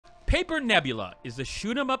Paper Nebula is a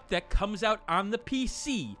shoot 'em up that comes out on the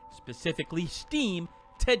PC, specifically Steam,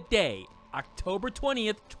 today, October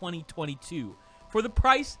 20th, 2022, for the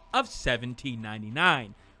price of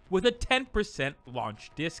 $17.99, with a 10%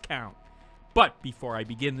 launch discount. But before I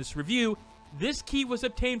begin this review, this key was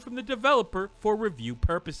obtained from the developer for review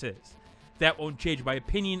purposes. That won't change my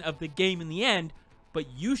opinion of the game in the end, but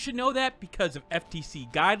you should know that because of FTC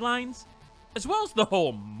guidelines, as well as the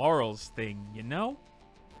whole morals thing, you know?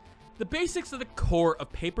 The basics of the core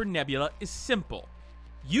of Paper Nebula is simple.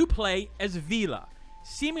 You play as Vila,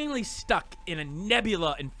 seemingly stuck in a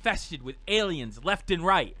nebula infested with aliens left and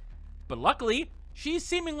right. But luckily, she's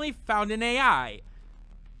seemingly found an AI.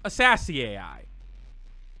 A sassy AI.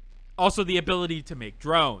 Also the ability to make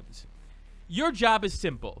drones. Your job is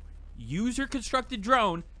simple. Use your constructed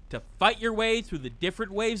drone to fight your way through the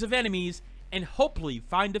different waves of enemies and hopefully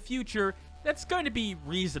find a future that's going to be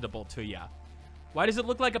reasonable to ya. Why does it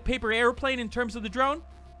look like a paper airplane in terms of the drone?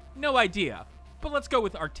 No idea, but let's go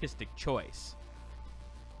with artistic choice.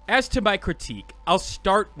 As to my critique, I'll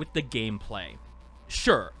start with the gameplay.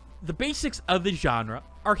 Sure, the basics of the genre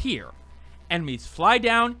are here. Enemies fly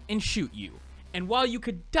down and shoot you, and while you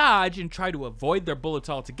could dodge and try to avoid their bullets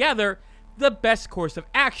altogether, the best course of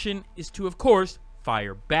action is to, of course,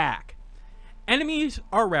 fire back. Enemies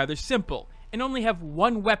are rather simple, and only have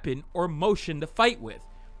one weapon or motion to fight with,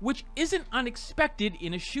 which isn't unexpected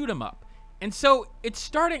in a shoot 'em up, and so it's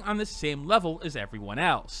starting on the same level as everyone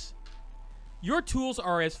else. Your tools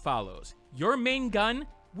are as follows. Your main gun,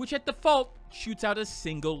 which at default shoots out a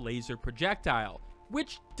single laser projectile,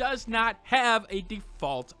 which does not have a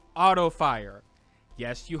default auto fire.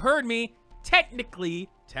 Yes, you heard me. Technically,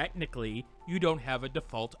 you don't have a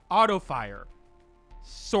default auto fire.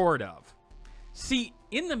 Sort of. See,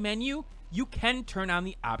 in the menu, you can turn on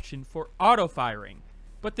the option for auto firing,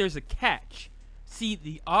 but there's a catch. See,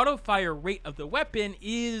 the auto fire rate of the weapon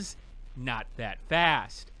is not that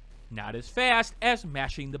fast. Not as fast as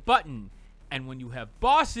mashing the button. And when you have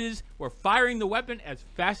bosses where firing the weapon as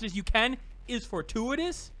fast as you can is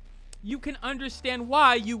fortuitous, you can understand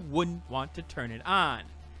why you wouldn't want to turn it on.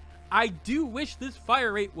 I do wish this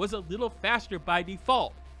fire rate was a little faster by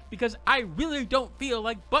default, because I really don't feel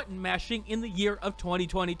like button mashing in the year of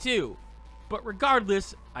 2022. But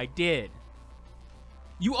regardless, I did.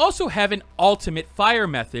 You also have an ultimate fire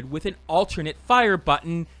method with an alternate fire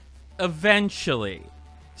button eventually.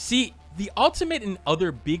 See, the ultimate and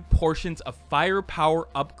other big portions of firepower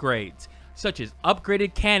upgrades, such as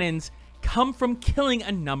upgraded cannons, come from killing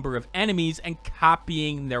a number of enemies and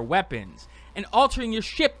copying their weapons, and altering your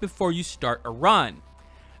ship before you start a run.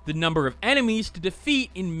 The number of enemies to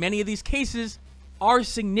defeat in many of these cases are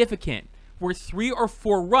significant, where 3 or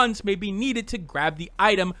 4 runs may be needed to grab the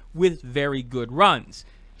item with very good runs.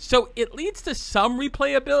 So it leads to some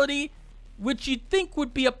replayability, which you'd think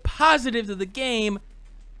would be a positive to the game,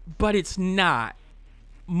 but it's not.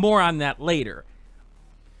 More on that later.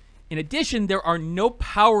 In addition, there are no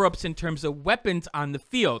power-ups in terms of weapons on the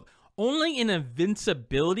field, only an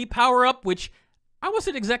invincibility power-up, which I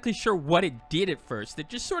wasn't exactly sure what it did at first. It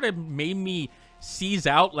just sort of made me seize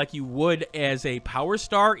out like you would as a power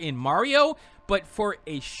star in Mario, but for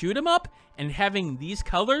a shoot 'em up and having these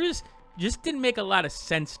colors just didn't make a lot of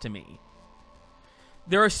sense to me.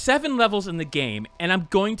 There are 7 levels in the game, and I'm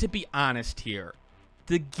going to be honest here.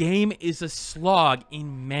 The game is a slog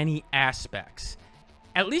in many aspects.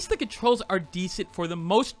 At least the controls are decent for the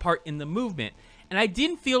most part in the movement, and I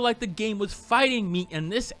didn't feel like the game was fighting me in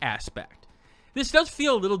this aspect. This does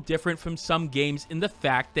feel a little different from some games in the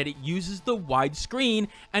fact that it uses the wide screen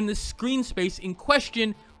and the screen space in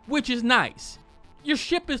question, which is nice. Your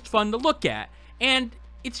ship is fun to look at, and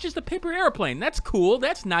it's just a paper airplane. That's cool,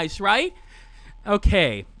 that's nice, right?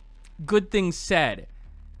 Okay, good things said.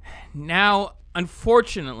 Now,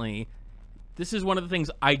 unfortunately, this is one of the things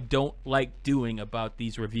I don't like doing about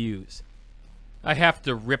these reviews. I have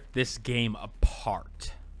to rip this game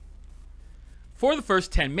apart. For the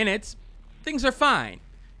first 10 minutes, things are fine.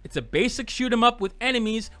 It's a basic shoot 'em up with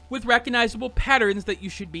enemies with recognizable patterns that you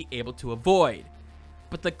should be able to avoid.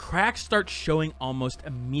 But the cracks start showing almost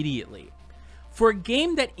immediately. For a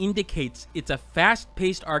game that indicates it's a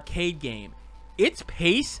fast-paced arcade game, its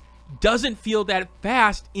pace doesn't feel that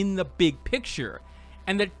fast in the big picture,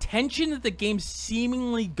 and the tension that the game's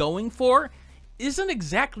seemingly going for isn't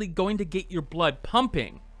exactly going to get your blood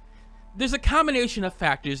pumping. There's a combination of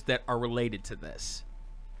factors that are related to this.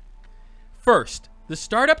 First, the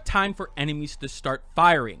startup time for enemies to start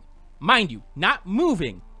firing, mind you, not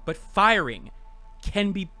moving, but firing,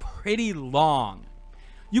 can be pretty long.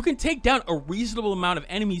 You can take down a reasonable amount of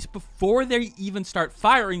enemies before they even start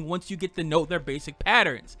firing once you get to know their basic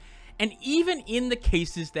patterns. And even in the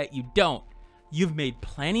cases that you don't, you've made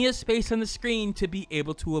plenty of space on the screen to be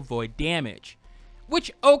able to avoid damage.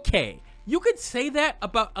 Which, okay, you could say that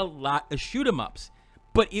about a lot of shoot-em-ups,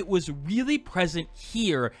 but it was really present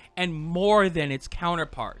here and more than its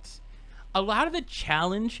counterparts. A lot of the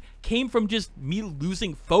challenge came from just me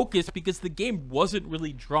losing focus because the game wasn't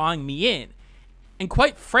really drawing me in. And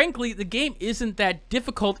quite frankly, the game isn't that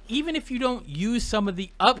difficult even if you don't use some of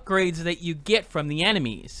the upgrades that you get from the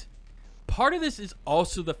enemies. Part of this is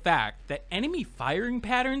also the fact that enemy firing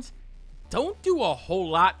patterns don't do a whole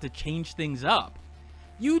lot to change things up.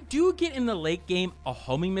 You do get in the late game a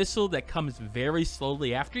homing missile that comes very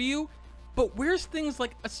slowly after you, but where's things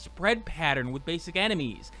like a spread pattern with basic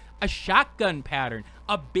enemies, a shotgun pattern,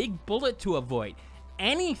 a big bullet to avoid,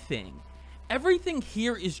 anything? Everything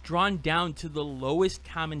here is drawn down to the lowest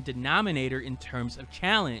common denominator in terms of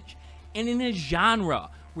challenge, and in a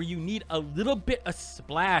genre where you need a little bit of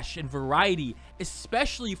splash and variety,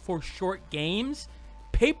 especially for short games,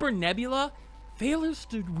 Paper Nebula fails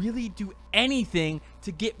to really do anything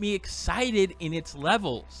to get me excited in its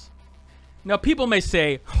levels. Now people may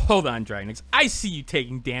say, hold on Dragnix, I see you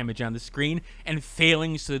taking damage on the screen and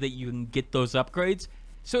failing so that you can get those upgrades,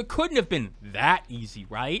 so it couldn't have been that easy,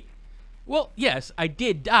 right? Well, yes, I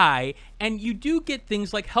did die, and you do get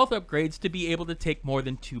things like health upgrades to be able to take more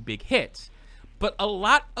than 2 big hits. But a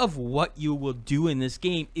lot of what you will do in this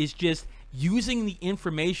game is just using the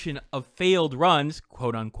information of failed runs,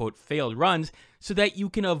 quote unquote failed runs, so that you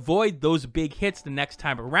can avoid those big hits the next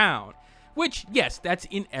time around. Which, yes, that's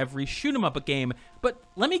in every shoot 'em up game, but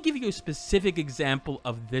let me give you a specific example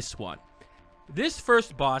of this one. This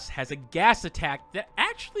first boss has a gas attack that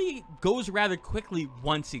actually goes rather quickly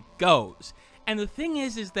once it goes. And the thing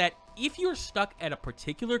is that if you're stuck at a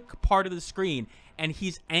particular part of the screen and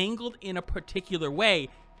he's angled in a particular way,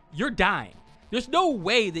 you're dying. There's no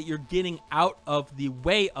way that you're getting out of the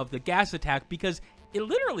way of the gas attack because it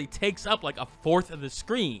literally takes up like 1/4 of the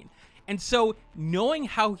screen. And so knowing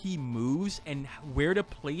how he moves and where to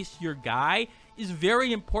place your guy is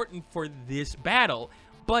very important for this battle.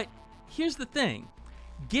 But here's the thing,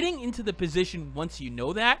 getting into the position once you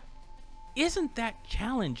know that isn't that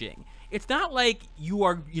challenging. It's not like you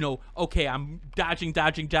are, okay, I'm dodging,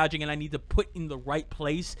 and I need to put in the right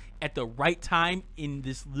place at the right time in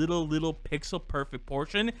this little pixel perfect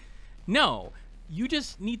portion. No, you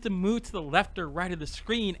just need to move to the left or right of the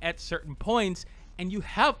screen at certain points, and you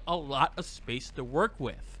have a lot of space to work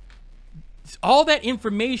with. All that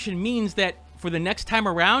information means that for the next time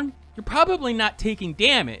around, you're probably not taking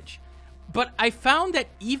damage. But I found that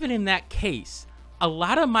even in that case, a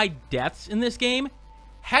lot of my deaths in this game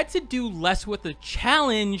had to do less with the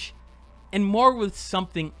challenge and more with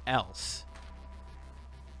something else.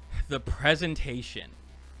 The presentation.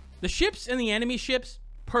 The ships and the enemy ships,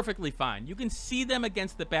 perfectly fine. You can see them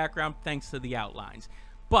against the background thanks to the outlines.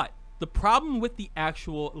 But the problem with the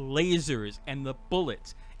actual lasers and the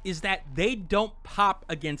bullets is that they don't pop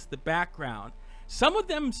against the background. Some of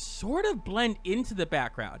them sort of blend into the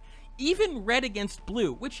background. Even red against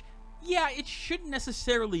blue, which, yeah, it shouldn't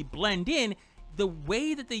necessarily blend in. The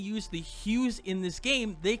way that they use the hues in this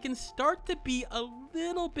game, they can start to be a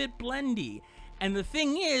little bit blendy. And the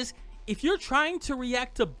thing is, if you're trying to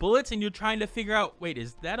react to bullets and you're trying to figure out, wait,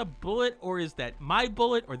 is that a bullet or is that my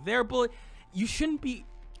bullet or their bullet? You shouldn't be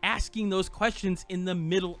asking those questions in the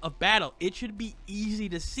middle of battle. It should be easy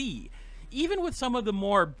to see. Even with some of the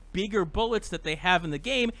more bigger bullets that they have in the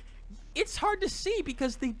game, it's hard to see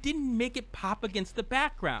because they didn't make it pop against the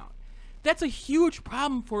background. That's a huge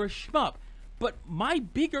problem for a shmup. But my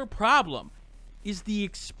bigger problem is the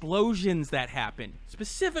explosions that happen,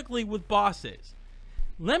 specifically with bosses.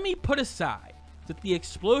 Let me put aside that the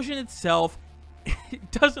explosion itself,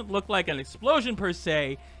 it doesn't look like an explosion per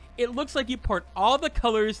se. It looks like you poured all the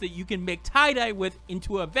colors that you can make tie-dye with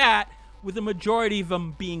into a vat, with the majority of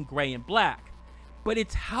them being gray and black. But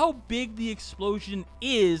it's how big the explosion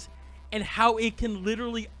is and how it can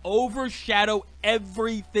literally overshadow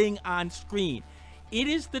everything on screen. It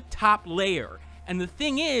is the top layer, and the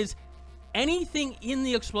thing is, anything in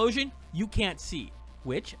the explosion you can't see,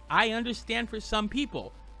 which I understand for some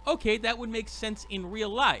people. Okay, that would make sense in real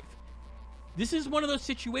life. This is one of those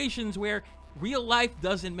situations where real life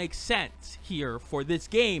doesn't make sense here for this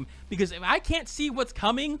game, because if I can't see what's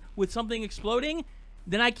coming with something exploding,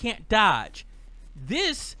 then I can't dodge.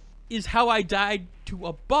 This is how I died to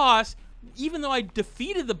a boss, even though I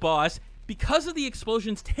defeated the boss, because of the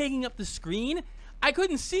explosions taking up the screen. I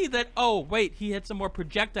couldn't see that, oh, wait, he had some more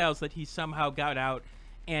projectiles that he somehow got out,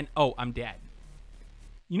 and, oh, I'm dead.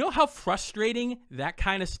 You know how frustrating that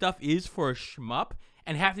kind of stuff is for a shmup?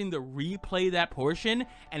 and having to replay that portion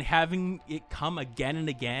and having it come again and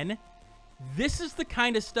again, this is the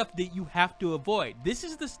kind of stuff that you have to avoid. This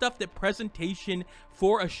is the stuff that presentation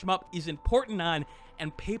for a shmup is important on,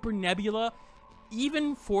 and Paper Nebula,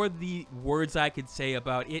 even for the words I could say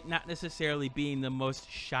about it not necessarily being the most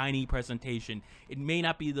shiny presentation, it may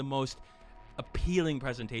not be the most appealing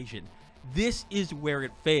presentation, this is where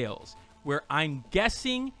it fails, where I'm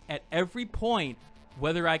guessing at every point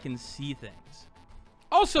whether I can see things.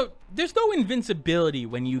 Also, there's no invincibility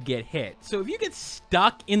when you get hit, so if you get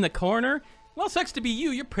stuck in the corner, well, sucks to be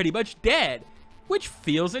you, you're pretty much dead. Which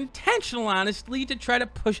feels intentional, honestly, to try to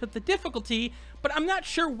push up the difficulty, but I'm not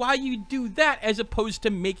sure why you do that as opposed to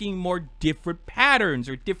making more different patterns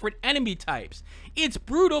or different enemy types. It's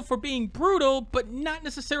brutal for being brutal, but not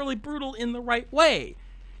necessarily brutal in the right way.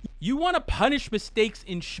 You want to punish mistakes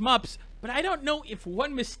in shmups, but I don't know if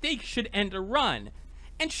one mistake should end a run.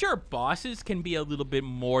 And sure, bosses can be a little bit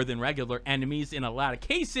more than regular enemies in a lot of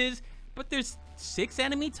cases, but there's 6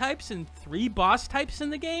 enemy types and 3 boss types in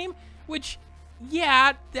the game, which,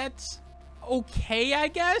 yeah, that's okay, I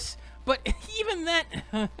guess, but even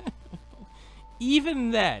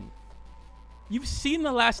then, you've seen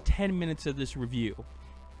the last 10 minutes of this review.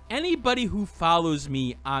 Anybody who follows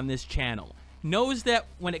me on this channel knows that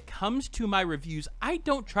when it comes to my reviews, I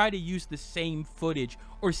don't try to use the same footage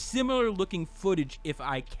or similar looking footage if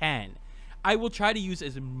I can. I will try to use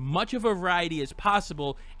as much of a variety as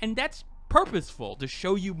possible, and that's purposeful to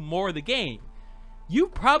show you more of the game.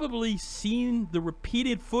 You've probably seen the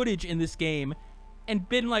repeated footage in this game and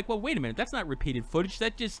been like, well, wait a minute, that's not repeated footage,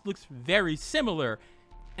 that just looks very similar.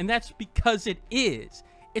 And that's because it is.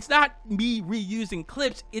 It's not me reusing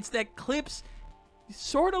clips, it's that clips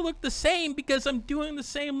sort of look the same because I'm doing the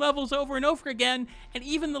same levels over and over again, and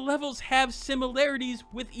even the levels have similarities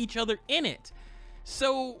with each other in it.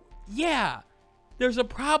 So, yeah, there's a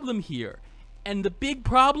problem here. And the big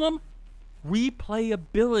problem?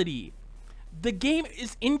 Replayability. The game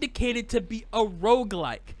is indicated to be a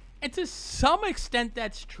roguelike, and to some extent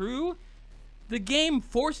that's true. The game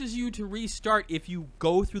forces you to restart if you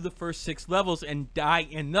go through the first 6 levels and die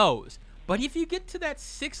in those. But if you get to that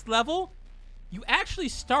 6th level, you actually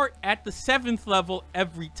start at the 7th level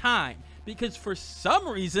every time, because for some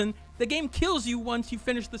reason, the game kills you once you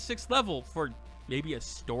finish the 6th level, for maybe a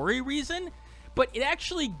story reason. But it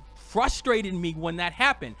actually frustrated me when that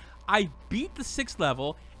happened. I beat the 6th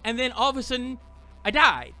level, and then all of a sudden, I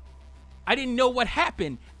died. I didn't know what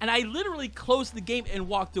happened, and I literally closed the game and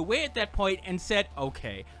walked away at that point and said,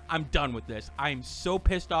 okay, I'm done with this. I'm so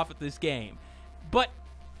pissed off at this game. But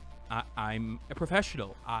I'm a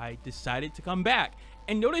professional. I decided to come back.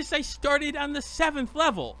 And notice I started on the 7th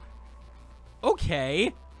level.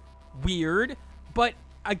 Okay, weird, but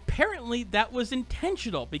apparently that was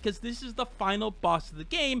intentional because this is the final boss of the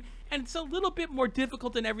game, and it's a little bit more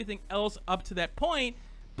difficult than everything else up to that point.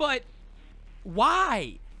 But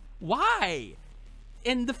why? Why?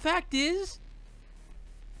 And the fact is,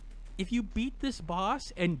 if you beat this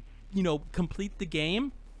boss and, you know, complete the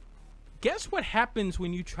game, guess what happens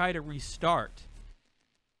when you try to restart?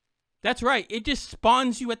 That's right, it just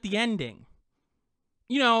spawns you at the ending.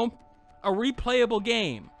 You know, a replayable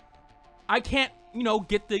game. I can't, you know,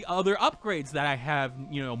 get the other upgrades that I have,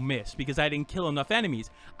 you know, missed because I didn't kill enough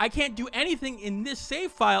enemies. I can't do anything in this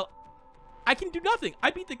save file. I can do nothing.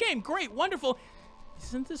 I beat the game. Great, wonderful.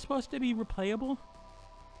 Isn't this supposed to be replayable?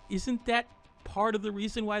 Isn't that part of the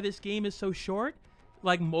reason why this game is so short?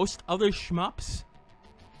 Like most other shmups?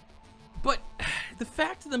 But the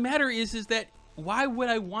fact of the matter is that why would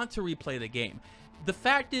I want to replay the game? The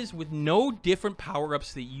fact is, with no different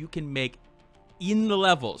power-ups that you can make in the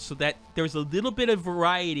levels, so that there's a little bit of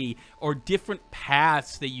variety or different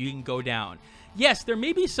paths that you can go down. Yes, there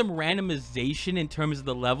may be some randomization in terms of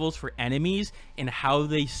the levels for enemies and how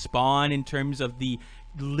they spawn in terms of the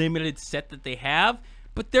limited set that they have,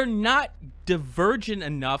 but they're not divergent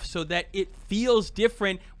enough so that it feels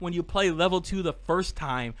different when you play level 2 the first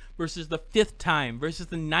time versus the 5th time versus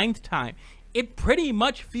the 9th time. It pretty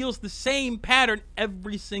much feels the same pattern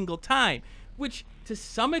every single time, which to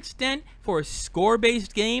some extent for a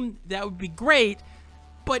score-based game, that would be great,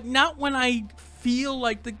 but not when I feel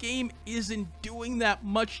like the game isn't doing that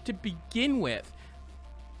much to begin with.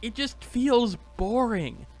 It just feels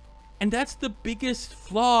boring. And that's the biggest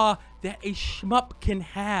flaw that a shmup can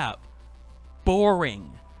have.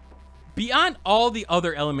 Boring. Beyond all the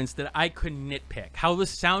other elements that I could nitpick, how the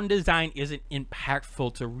sound design isn't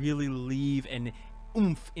impactful to really leave an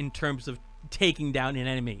oomph in terms of taking down an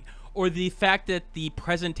enemy, or the fact that the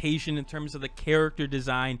presentation in terms of the character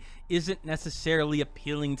design isn't necessarily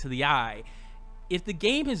appealing to the eye. If the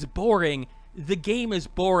game is boring, the game is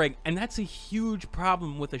boring, and that's a huge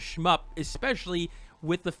problem with a shmup, especially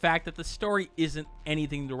with the fact that the story isn't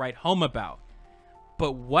anything to write home about.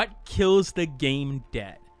 But what kills the game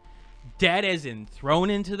dead, dead as in thrown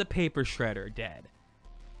into the paper shredder dead,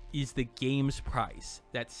 is the game's price.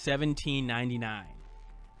 That's $17.99.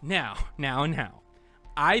 Now,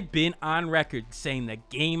 I've been on record saying that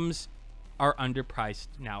games are underpriced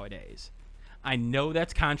nowadays. I know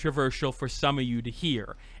that's controversial for some of you to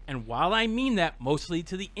hear, and while I mean that mostly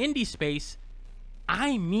to the indie space,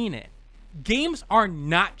 I mean it. Games are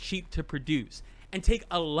not cheap to produce and take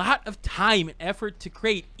a lot of time and effort to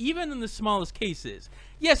create, even in the smallest cases.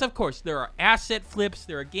 Yes, of course, there are asset flips,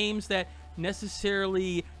 there are games that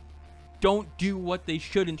necessarily don't do what they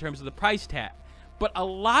should in terms of the price tag, but a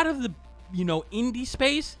lot of the, indie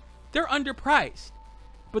space, they're underpriced.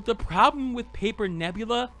 But the problem with Paper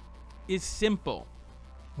Nebula is simple.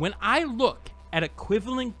 When I look at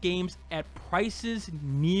equivalent games at prices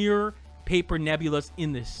near Paper Nebula's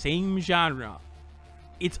in the same genre,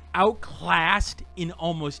 it's outclassed in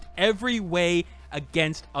almost every way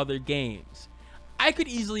against other games. I could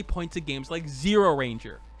easily point to games like Zero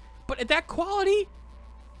Ranger, but at that quality,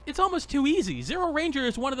 it's almost too easy. Zero Ranger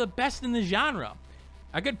is one of the best in the genre.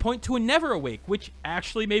 I could point to a Never Awake, which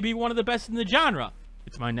actually may be one of the best in the genre.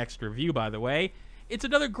 It's my next review, by the way. It's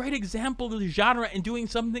another great example of the genre and doing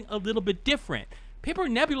something a little bit different. Paper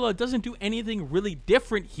Nebula doesn't do anything really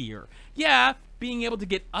different here. Yeah, being able to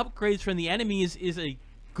get upgrades from the enemies is a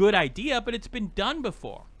good idea, but it's been done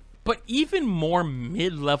before. But even more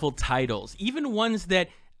mid-level titles, even ones that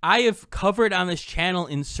I have covered on this channel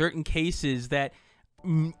in certain cases that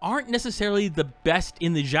aren't necessarily the best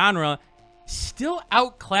in the genre, still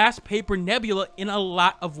outclass Paper Nebula in a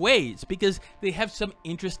lot of ways because they have some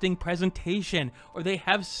interesting presentation or they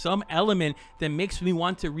have some element that makes me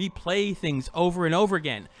want to replay things over and over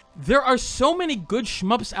again. There are so many good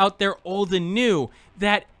shmups out there, old and new,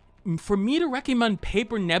 that for me to recommend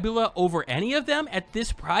Paper Nebula over any of them at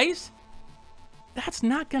this price, that's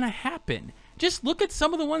not gonna happen. Just look at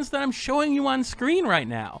some of the ones that I'm showing you on screen right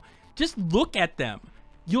now. Just look at them.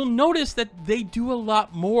 You'll notice that they do a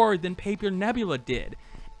lot more than Paper Nebula did.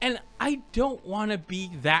 And I don't want to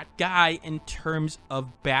be that guy in terms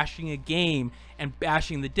of bashing a game and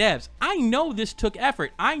bashing the devs. I know this took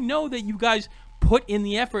effort. I know that you guys put in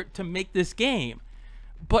the effort to make this game.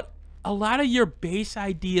 But a lot of your base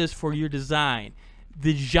ideas for your design,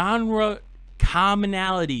 the genre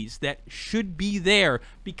commonalities that should be there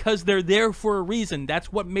because they're there for a reason,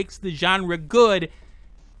 that's what makes the genre good,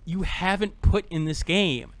 you haven't put in this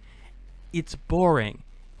game. It's boring.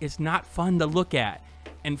 It's not fun to look at.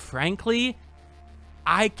 And frankly,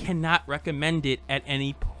 I cannot recommend it at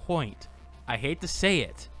any point. I hate to say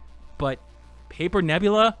it, but Paper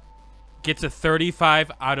Nebula gets a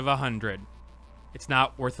 35 out of 100. It's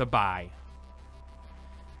not worth a buy.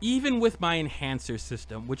 Even with my enhancer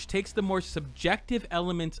system, which takes the more subjective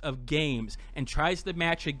elements of games and tries to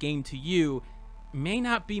match a game to you, may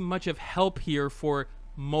not be much of help here for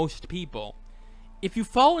most people. If you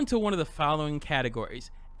fall into one of the following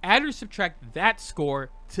categories, add or subtract that score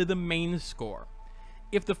to the main score.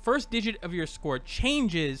 If the first digit of your score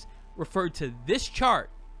changes, refer to this chart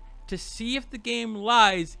to see if the game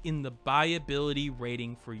lies in the buyability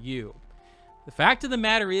rating for you. The fact of the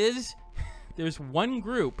matter is, there's one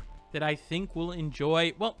group that I think will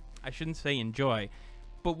enjoy, well, I shouldn't say enjoy,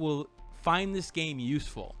 but will find this game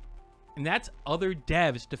useful. And that's other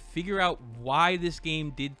devs to figure out why this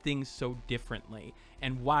game did things so differently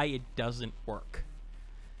and why it doesn't work.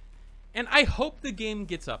 And I hope the game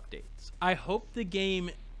gets updates. I hope the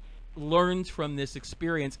game learns from this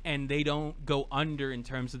experience and they don't go under in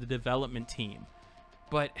terms of the development team.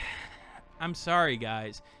 But I'm sorry,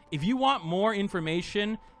 guys. If you want more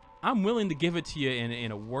information, I'm willing to give it to you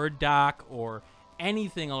in a Word doc or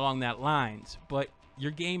anything along that lines. But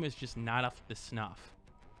your game is just not up to snuff.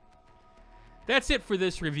 That's it for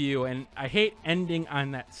this review, and I hate ending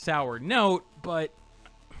on that sour note, but,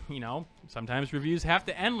 sometimes reviews have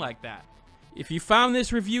to end like that. If you found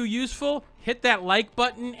this review useful, hit that like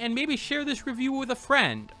button and maybe share this review with a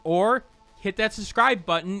friend, or hit that subscribe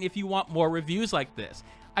button if you want more reviews like this.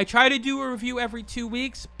 I try to do a review every 2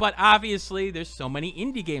 weeks, but obviously there's so many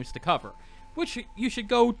indie games to cover, which you should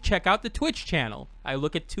go check out the Twitch channel. I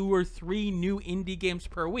look at 2 or 3 new indie games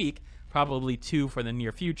per week, probably 2 for the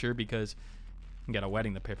near future because I got a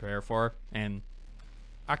wedding to prepare for, and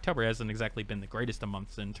October hasn't exactly been the greatest of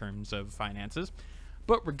months in terms of finances.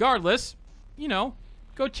 But regardless,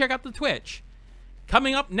 go check out the Twitch.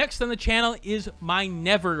 Coming up next on the channel is my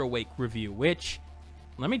Never Awake review, which,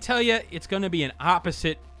 let me tell you, it's going to be an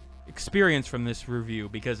opposite experience from this review,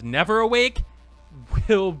 because Never Awake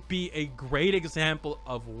will be a great example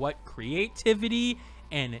of what creativity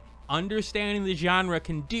and understanding the genre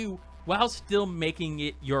can do while still making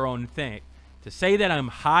it your own thing. To say that I'm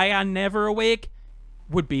high on Never Awake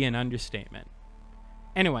would be an understatement.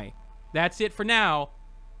 Anyway, that's it for now.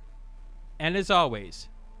 And as always,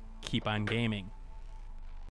 keep on gaming.